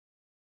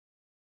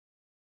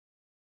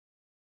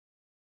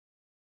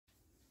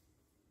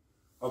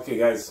Okay,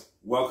 guys,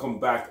 welcome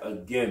back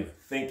again.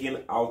 Thinking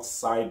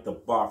Outside the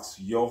Box.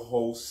 Your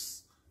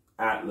host,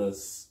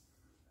 Atlas,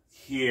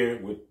 here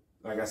with,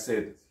 like I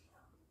said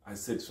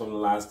from the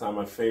last time,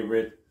 my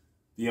favorite,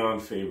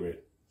 beyond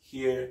favorite,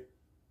 here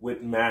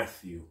with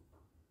Matthew.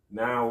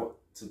 Now,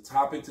 the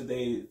topic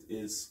today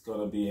is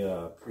going to be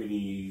a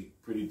pretty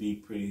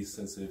deep, pretty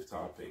sensitive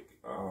topic.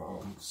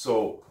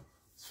 So,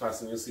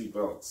 fasten your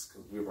seatbelts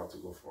because we're about to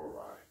go for a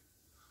ride.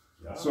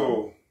 Yeah.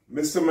 So,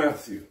 Mr.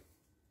 Matthew.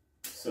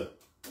 So,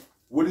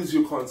 what is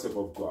your concept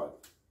of God?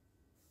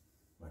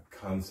 My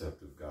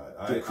concept of God,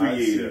 the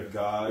Creator, I see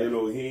God,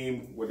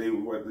 Elohim,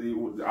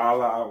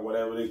 Allah,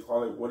 whatever they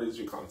call it. What is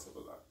your concept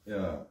of that?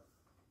 Yeah,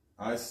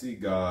 I see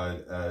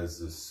God as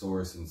the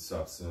source and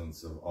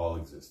substance of all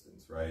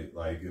existence. Right,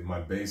 like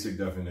my basic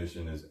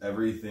definition is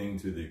everything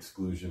to the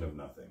exclusion of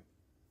nothing.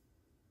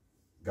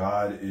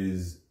 God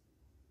is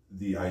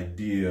the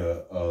idea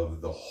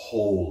of the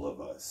whole of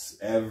us,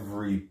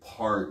 every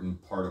part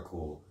and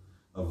particle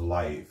of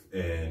life,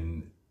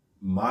 and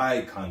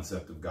my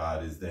concept of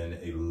God is then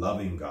a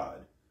loving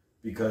God,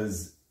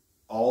 because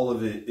all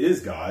of it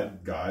is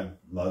God. God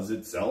loves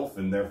itself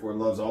and therefore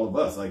loves all of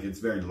us. Like, it's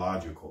very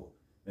logical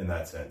in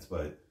that sense.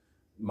 But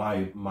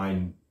my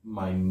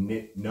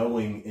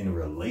knowing in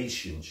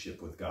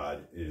relationship with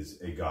God is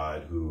a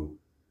God who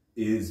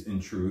is in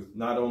truth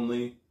not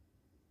only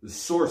the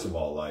source of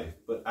all life,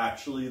 but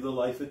actually the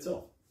life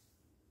itself,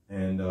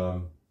 and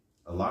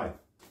alive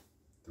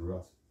through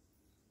us.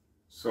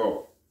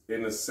 So,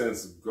 in a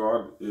sense,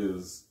 God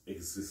is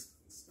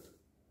existence.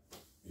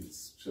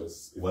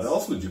 It's what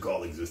else would you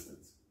call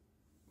existence?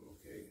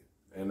 Okay,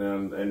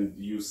 and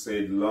you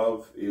said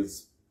love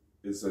is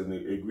an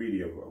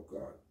ingredient of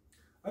God.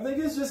 I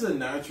think it's just a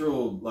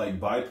natural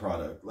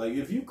byproduct. Like,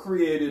 if you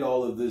created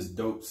all of this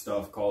dope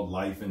stuff called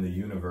life in the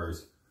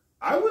universe,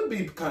 I would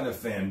be kind of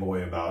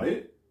fanboy about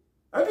it.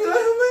 I'd be like,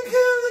 oh my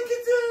God, look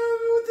at that!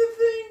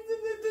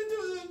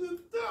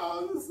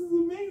 Oh, this is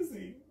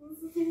amazing!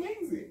 This is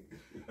amazing!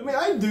 I mean,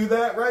 I do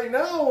that right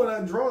now when I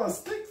draw a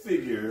stick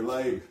figure.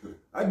 Like,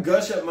 I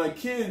gush at my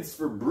kids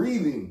for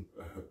breathing.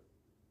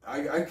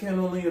 I can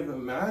only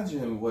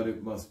imagine what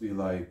it must be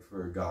like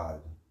for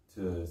God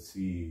to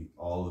see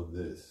all of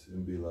this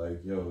and be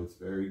like, yo, it's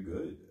very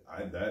good.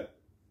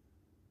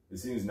 It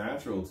seems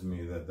natural to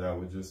me that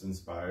would just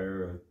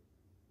inspire.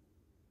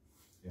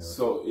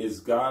 So is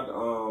God,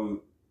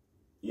 when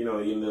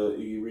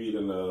you read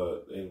in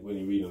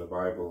the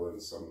Bible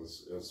and some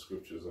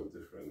scriptures of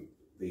different,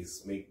 they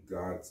make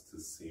God to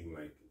seem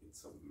like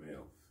it's a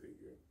male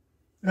figure.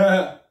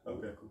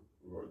 Okay, cool.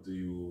 Or do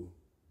you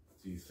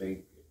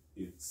think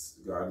it's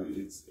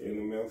in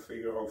a male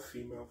figure or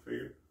female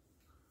figure?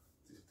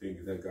 Do you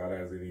think that God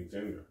has any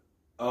gender?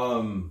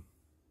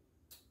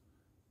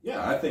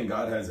 Yeah, I think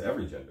God has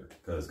every gender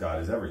because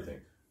God is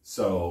everything.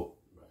 So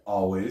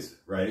always,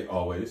 right?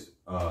 Always.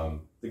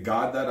 The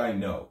God that I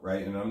know,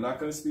 right? And I'm not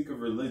going to speak of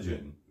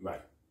religion,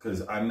 right?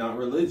 Because I'm not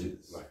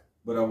religious, right?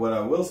 But what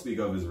I will speak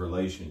of is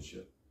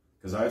relationship.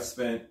 Because I've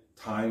spent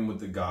time with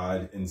the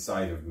God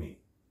inside of me,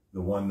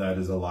 the one that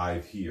is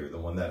alive here, the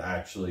one that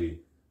actually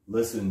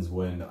listens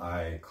when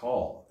I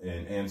call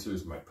and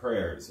answers my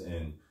prayers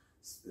and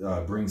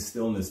brings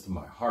stillness to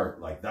my heart.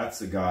 Like, that's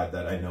the God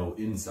that I know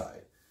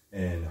inside.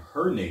 And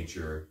her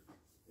nature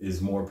is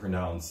more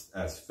pronounced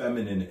as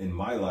feminine in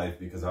my life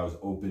because I was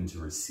open to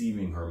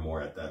receiving her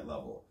more at that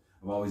level.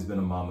 I've always been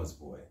a mama's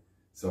boy.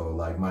 So,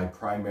 like, my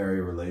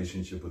primary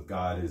relationship with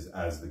God is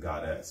as the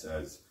goddess,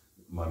 as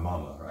my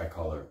mama. I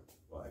call her,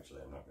 well,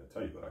 actually, I'm not going to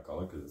tell you what I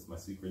call her because it's my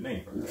secret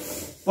name for her.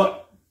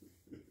 But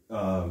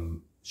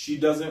she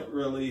doesn't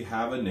really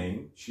have a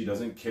name. She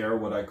doesn't care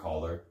what I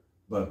call her.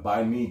 But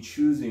by me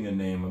choosing a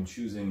name, I'm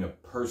choosing a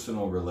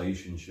personal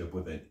relationship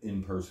with an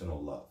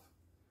impersonal love,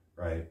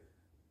 right?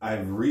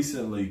 I've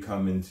recently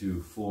come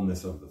into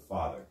fullness of the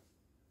Father.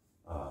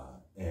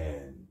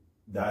 And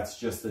that's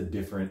just a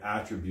different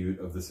attribute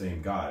of the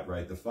same God,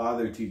 right? The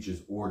Father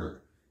teaches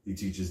order. He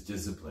teaches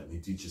discipline. He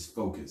teaches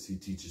focus. He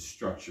teaches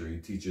structure. He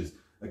teaches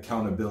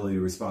accountability,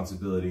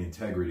 responsibility,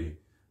 integrity.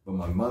 But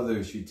my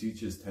mother, she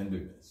teaches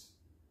tenderness.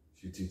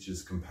 She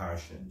teaches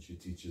compassion. She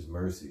teaches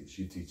mercy.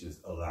 She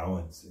teaches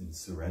allowance and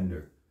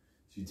surrender.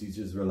 She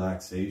teaches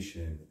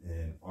relaxation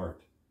and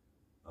art.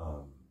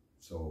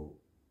 So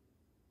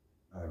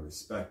I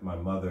respect my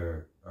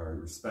mother, or I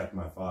respect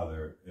my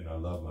father, and I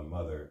love my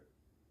mother.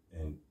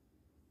 And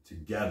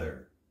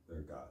together,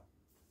 they're God.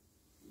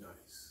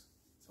 Nice.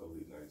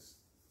 Totally nice.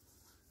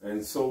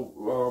 And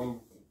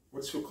so,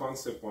 what's your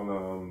concept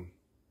on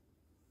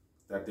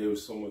that there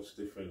is so much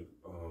different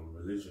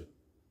religion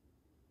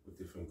with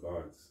different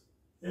gods?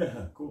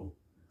 Yeah, cool.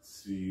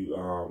 So do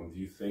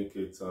you think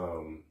it's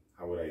how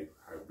would I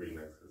bring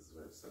that, because it's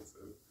very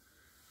sensitive?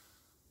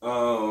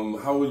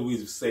 How would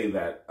we say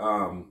that?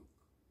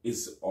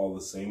 Is it all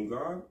the same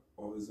God,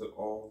 or is it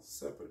all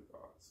separate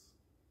gods?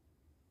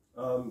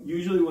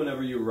 Usually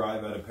whenever you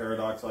arrive at a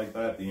paradox like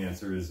that, the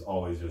answer is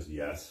always just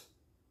yes.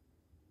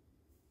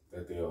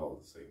 That they're all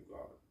the same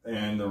God.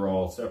 And they're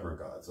all separate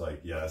gods.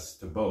 Like, yes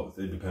to both.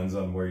 It depends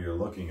on where you're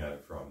looking at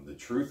it from. The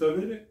truth of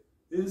it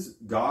is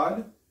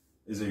God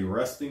is a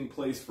resting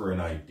place for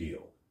an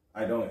ideal.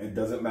 It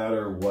doesn't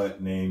matter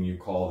what name you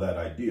call that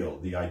ideal.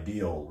 The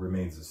ideal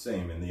remains the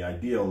same. And the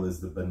ideal is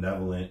the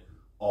benevolent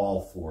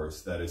all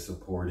force that is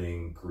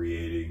supporting,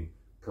 creating,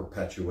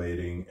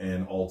 perpetuating,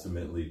 and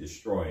ultimately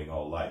destroying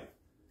all life.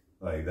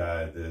 Like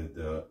that,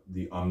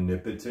 the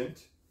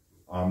omnipotent,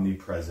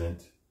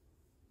 omnipresent,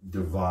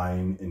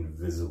 divine,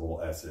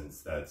 invisible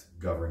essence that's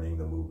governing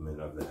the movement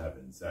of the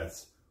heavens.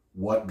 That's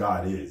what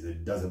God is.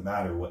 It doesn't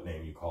matter what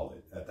name you call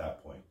it at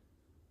that point.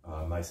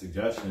 My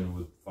suggestion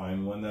would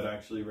find one that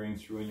actually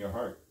rings true in your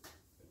heart.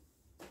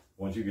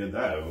 Once you get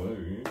that,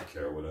 you don't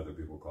care what other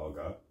people call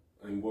God.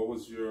 And what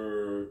was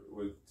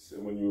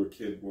when you were a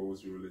kid, what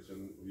was your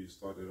religion you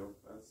started off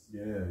as?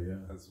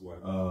 As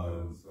what?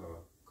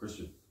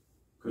 Christian.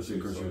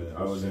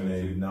 I was in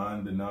a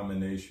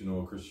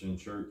non-denominational Christian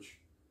church.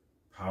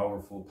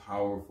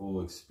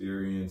 Powerful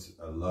experience.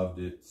 I loved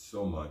it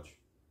so much.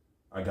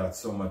 I got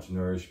so much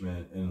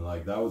nourishment, and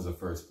like that was the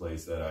first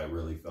place that I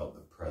really felt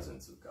the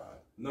presence of God.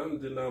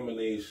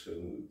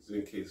 Non-denomination,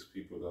 in case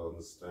people don't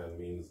understand,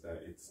 means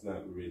that it's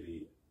not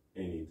really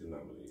any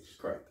denomination.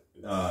 Correct.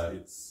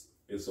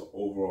 It's an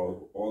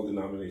overall all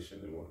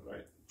denomination in one,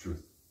 right?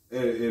 Truth.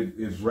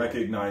 It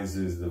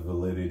recognizes the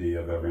validity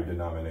of every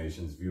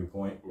denomination's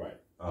viewpoint. Right.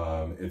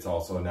 It's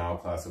also now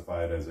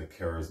classified as a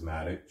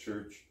charismatic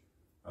church.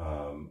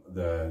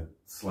 The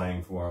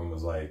slang for them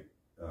was like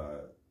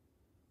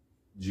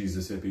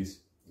Jesus hippies,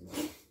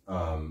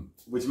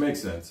 which makes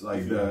sense.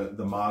 Like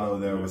the motto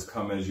there was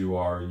 "Come as you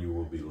are, and you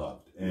will be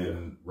loved,"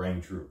 and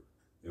rang true.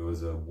 It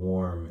was a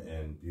warm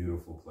and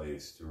beautiful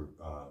place to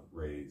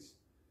raise.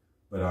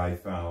 But I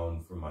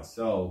found for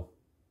myself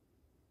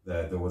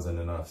that there wasn't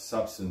enough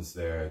substance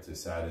there to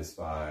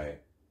satisfy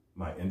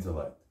my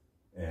intellect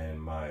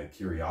and my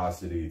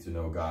curiosity to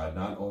know God,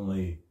 not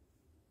only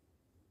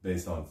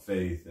based on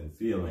faith and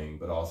feeling,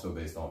 but also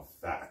based on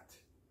fact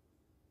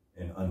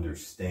and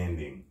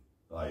understanding.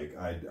 Like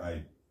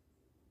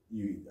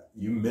you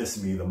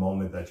miss me the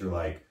moment that you're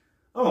like,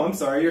 oh, I'm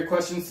sorry, your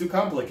question's too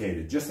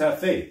complicated. Just have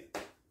faith.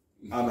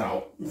 I'm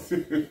out.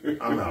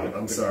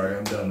 I'm sorry.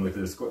 I'm done with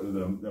this.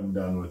 I'm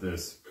done with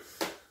this.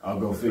 I'll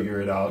go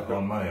figure it out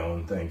on my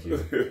own. Thank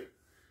you.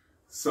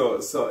 So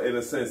in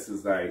a sense,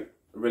 it's like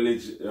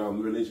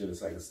religion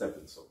is like a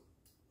stepping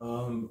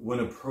stone. When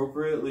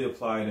appropriately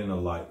applied in a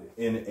life,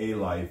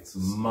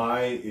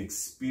 my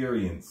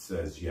experience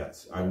says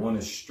yes. I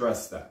want to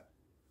stress that.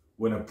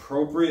 When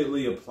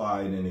appropriately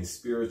applied in a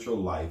spiritual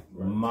life,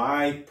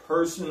 my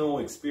personal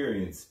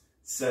experience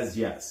says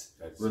yes.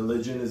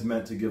 Religion is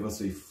meant to give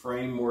us a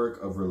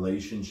framework of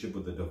relationship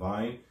with the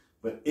divine,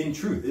 but in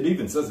truth, it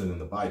even says it in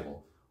the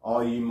Bible.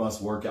 All ye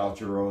must work out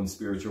your own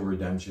spiritual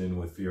redemption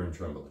with fear and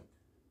trembling.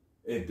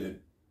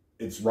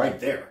 It's right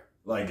there.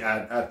 Like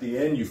at the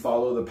end, you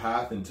follow the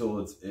path until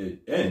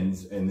it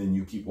ends, and then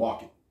you keep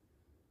walking.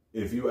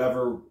 If you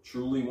ever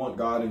truly want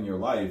God in your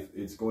life,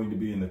 it's going to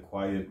be in the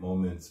quiet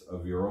moments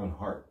of your own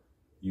heart.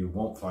 You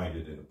won't find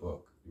it in a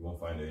book. You won't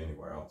find it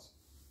anywhere else.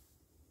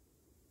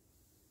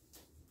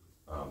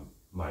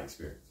 My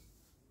experience,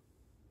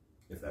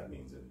 if that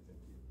means anything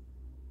to you.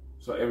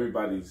 So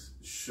everybody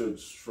should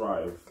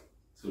strive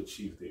to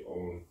achieve their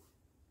own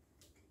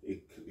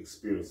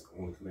experience,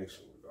 own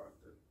connection with God.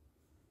 Then.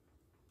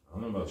 I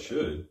don't know about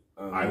should.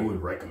 I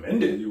would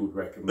recommend it. You would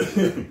recommend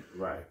it,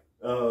 right?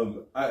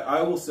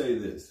 I will say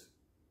this.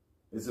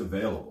 It's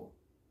available.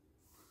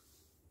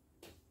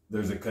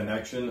 There's a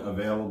connection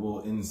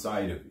available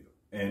inside of you,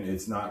 and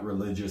it's not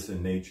religious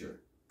in nature.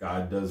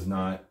 God does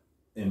not,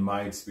 in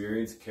my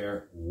experience,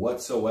 care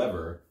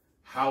whatsoever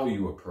how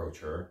you approach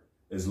her,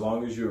 as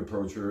long as you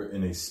approach her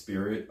in a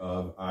spirit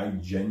of, I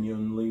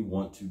genuinely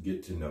want to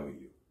get to know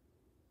you.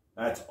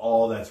 That's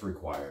all that's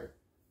required.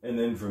 And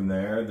then from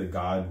there, the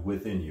God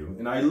within you.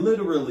 And I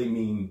literally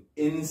mean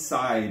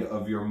inside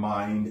of your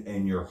mind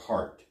and your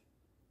heart.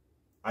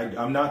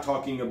 I'm not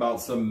talking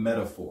about some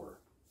metaphor.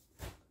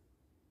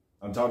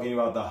 I'm talking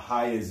about the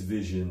highest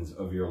visions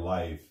of your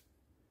life.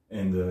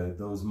 And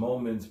those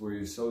moments where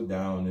you're so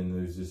down and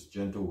there's this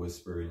gentle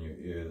whisper in your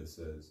ear that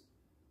says,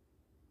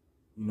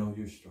 you know,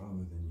 you're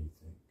stronger than you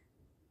think.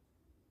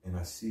 And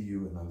I see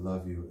you and I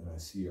love you and I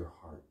see your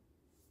heart.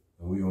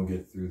 And we're going to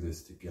get through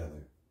this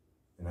together.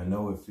 And I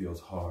know it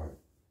feels hard,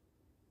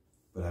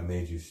 but I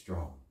made you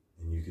strong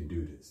and you can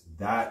do this.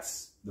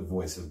 That's the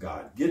voice of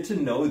God. Get to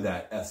know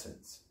that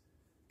essence.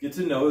 Get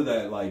to know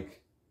that,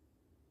 like,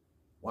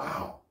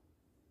 wow,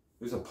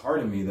 there's a part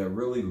of me that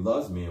really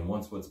loves me and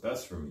wants what's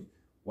best for me.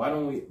 Why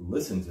don't we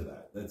listen to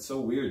that? That's so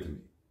weird to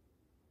me.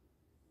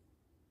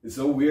 It's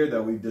so weird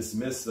that we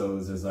dismiss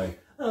those as like,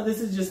 oh,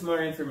 this is just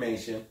more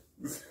information.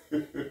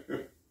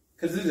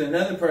 Because there's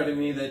another part of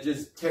me that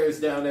just tears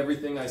down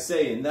everything I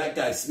say, and that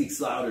guy speaks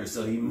louder,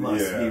 so he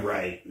must be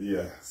right.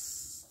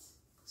 Yes.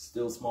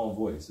 Still small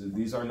voice.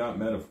 These are not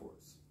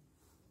metaphors.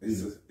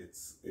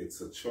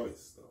 It's a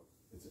choice, though.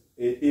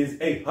 It is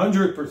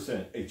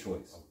 100% a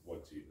choice. Of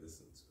what do you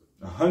listen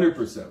to? 100%.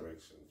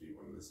 Direction do you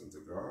want to listen to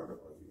God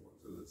or you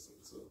want to listen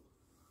to,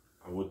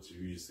 and what do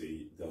you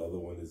say the other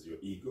one is your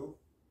ego?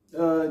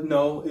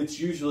 No, it's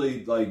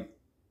usually, like,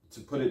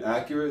 to put it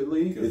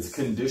accurately, it's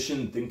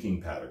conditioned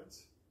thinking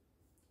patterns.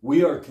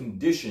 We are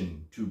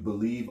conditioned to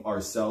believe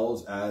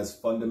ourselves as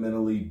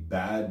fundamentally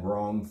bad,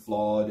 wrong,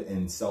 flawed,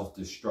 and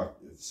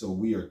self-destructive. So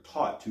we are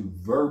taught to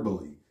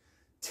verbally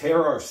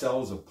tear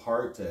ourselves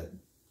apart, to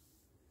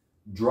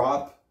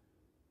drop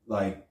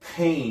like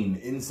pain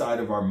inside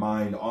of our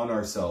mind on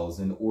ourselves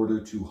in order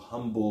to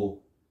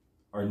humble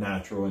our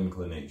natural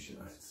inclinations.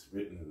 It's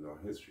written in our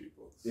history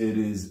books. It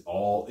is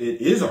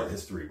our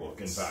history book,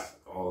 in fact.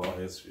 All our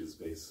history is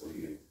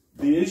basically.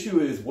 The issue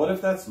is, what if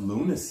that's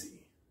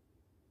lunacy?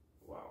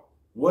 Wow.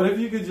 What if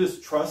you could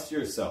just trust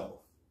yourself?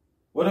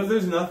 What if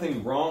there's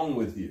nothing wrong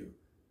with you?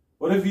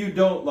 What if you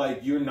don't,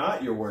 like, you're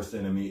not your worst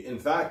enemy? In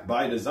fact,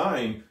 by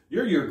design,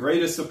 you're your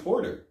greatest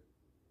supporter.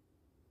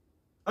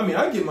 I mean,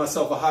 I give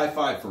myself a high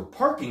five for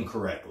parking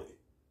correctly.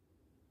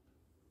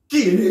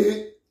 Get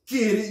it?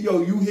 Get it?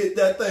 Yo, you hit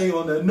that thing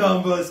on the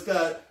number,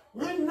 Scott.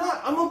 Why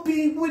not? I'm going to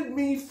be with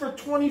me for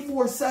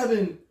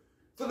 24/7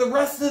 for the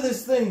rest of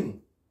this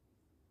thing.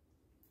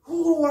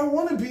 Who do I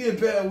want to be in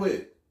bed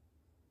with?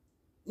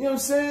 You know what I'm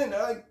saying?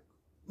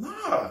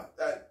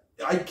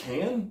 I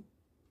can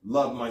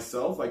love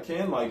myself. I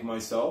can like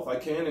myself. I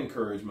can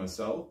encourage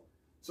myself.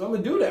 So I'm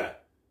going to do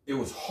that. It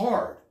was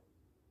hard.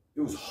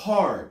 It was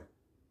hard.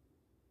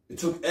 It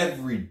took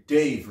every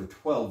day for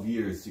 12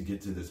 years to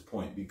get to this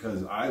point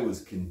because I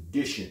was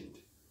conditioned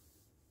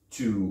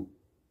to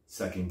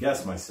second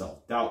guess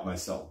myself, doubt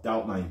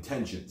my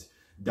intentions,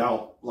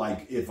 doubt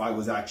like if I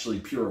was actually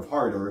pure of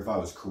heart or if I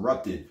was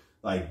corrupted,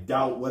 like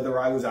doubt whether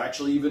I was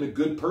actually even a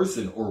good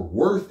person or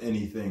worth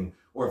anything,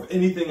 or if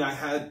anything I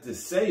had to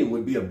say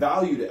would be of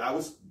value to. I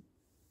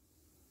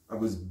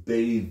was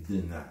bathed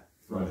in that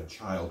from a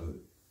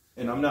childhood.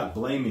 And I'm not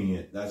blaming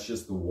it. That's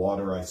just the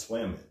water I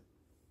swam in.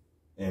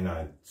 And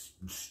I,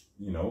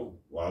 you know,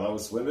 while I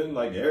was swimming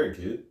like Eric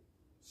kid,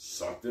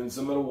 sucked in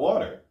some of the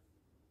water.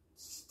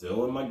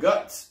 Still in my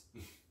guts.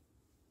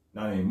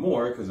 Not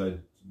anymore, because I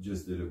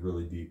just did a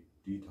really deep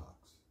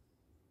detox.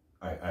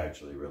 I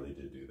actually really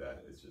did do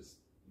that. It's just,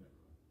 you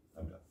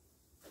know, I'm done.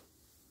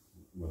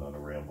 Went on a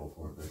ramble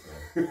for a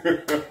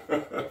bit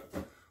there.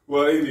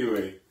 Well,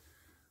 anyway,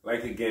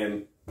 like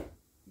again,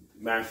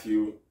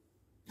 Matthew,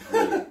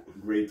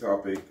 great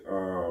topic.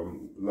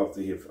 Love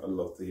to hear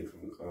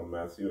from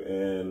Matthew,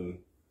 and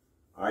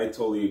I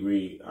totally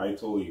agree.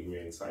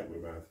 Inside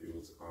with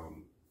Matthew's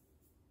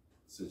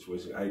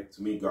situation.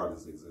 To me, God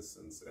is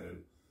existence,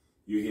 and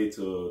you're here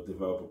to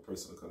develop a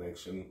personal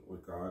connection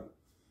with God,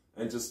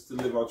 and just to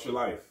live out your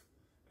life.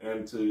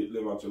 And to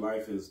live out your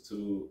life is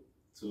to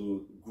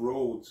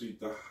grow to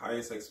the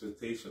highest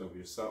expectation of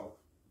yourself,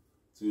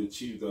 to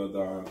achieve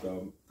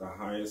the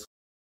highest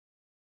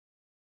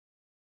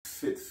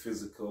fit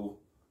physical,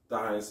 the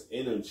highest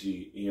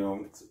energy. You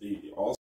know, also